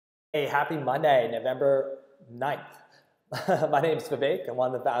Hey, happy Monday, November 9th. My name is Vivek. I'm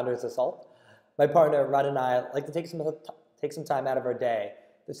one of the founders of Salt. My partner, Run, and I like to take some time out of our day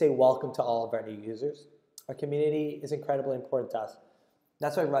to say welcome to all of our new users. Our community is incredibly important to us.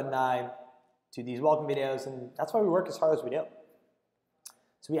 That's why Run and I do these welcome videos, and that's why we work as hard as we do.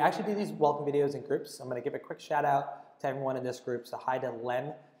 So we actually do these welcome videos in groups. I'm going to give a quick shout out to everyone in this group. So hi to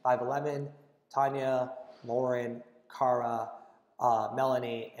Lem511, Tanya, Lauren, Kara,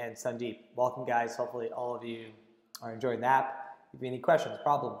 Melanie, and Sandeep. Welcome, guys. Hopefully all of you are enjoying the app. If you have any questions,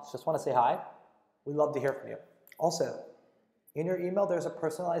 problems, just want to say hi. We'd love to hear from you. Also, in your email, there's a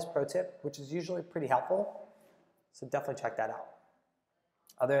personalized pro tip, which is usually pretty helpful. So definitely check that out.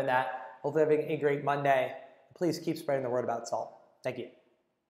 Other than that, hopefully having a great Monday. Please keep spreading the word about Salt. Thank you.